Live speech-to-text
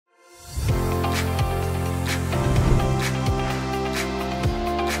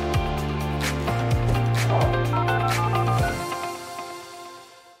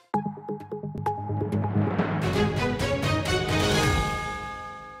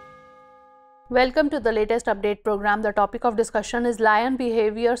Welcome to the latest update program. The topic of discussion is lion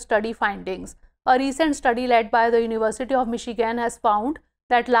behavior study findings. A recent study led by the University of Michigan has found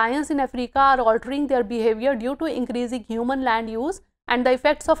that lions in Africa are altering their behavior due to increasing human land use and the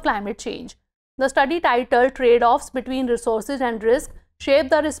effects of climate change. The study, titled Trade-offs Between Resources and Risk Shape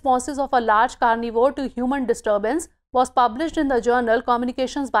the Responses of a Large Carnivore to Human Disturbance, was published in the journal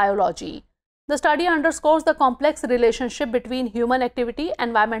Communications Biology. The study underscores the complex relationship between human activity,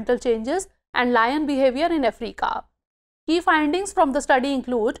 environmental changes, and lion behavior in Africa. Key findings from the study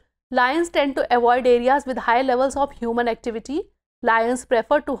include: lions tend to avoid areas with high levels of human activity. Lions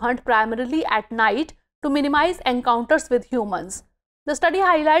prefer to hunt primarily at night to minimize encounters with humans. The study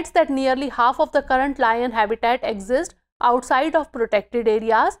highlights that nearly half of the current lion habitat exists outside of protected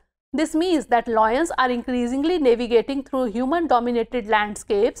areas. This means that lions are increasingly navigating through human-dominated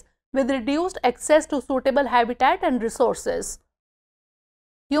landscapes with reduced access to suitable habitat and resources.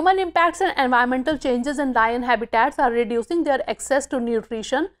 Human impacts and environmental changes in lion habitats are reducing their access to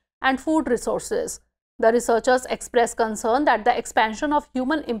nutrition and food resources. The researchers express concern that the expansion of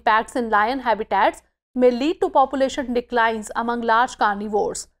human impacts in lion habitats may lead to population declines among large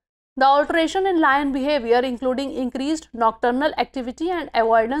carnivores. The alteration in lion behavior, including increased nocturnal activity and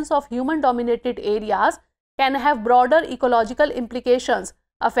avoidance of human-dominated areas, can have broader ecological implications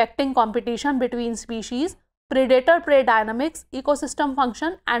affecting competition between species, predator-prey dynamics, ecosystem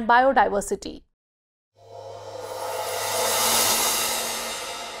function, and biodiversity.